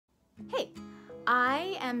Hey,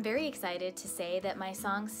 I am very excited to say that my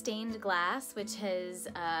song Stained Glass, which has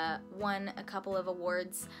won a couple of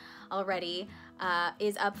awards already,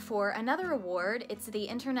 is up for another award. It's the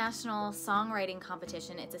International Songwriting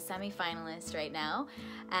Competition. It's a semi-finalist right now,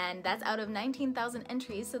 and that's out of 19,000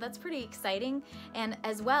 entries, so that's pretty exciting. And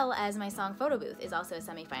as well as my song Photo Booth is also a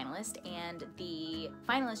semi-finalist, and the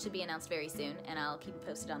finalists should be announced very soon, and I'll keep you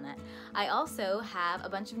posted on that. I also have a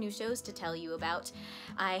bunch of new shows to tell you about.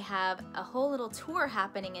 I have a whole little tour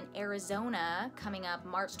happening in Arizona coming up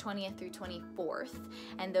March 20th through 24th,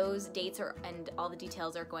 and those dates and all the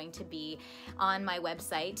details are going to be on my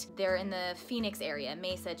website. They're in the Phoenix area,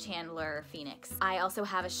 Mesa, Chandler, Phoenix. I also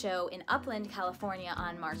have a show in Upland, California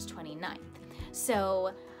on March 29th.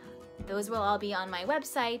 So those will all be on my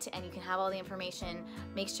website, and you can have all the information.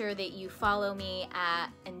 Make sure that you follow me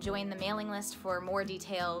and join the mailing list for more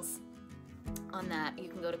details on that. You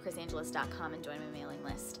can go to krisangelis.com and join my mailing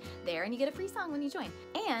list there, and you get a free song when you join.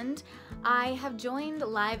 And I have joined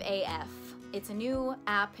Live AF. It's a new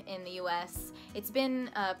app in the US. It's been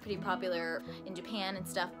pretty popular in Japan and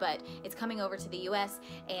stuff, but it's coming over to the US,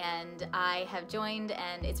 and I have joined,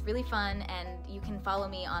 and it's really fun, and you can follow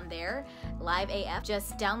me on there, Live AF.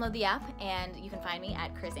 Just download the app and you can find me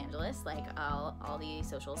at Kris Angelis, like all the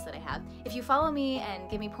socials that I have. If you follow me and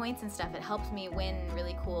give me points and stuff, it helps me win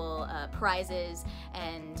really cool prizes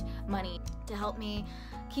and money to help me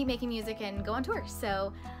keep making music and go on tour.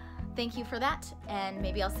 So thank you for that, and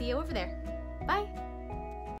maybe I'll see you over there. Bye!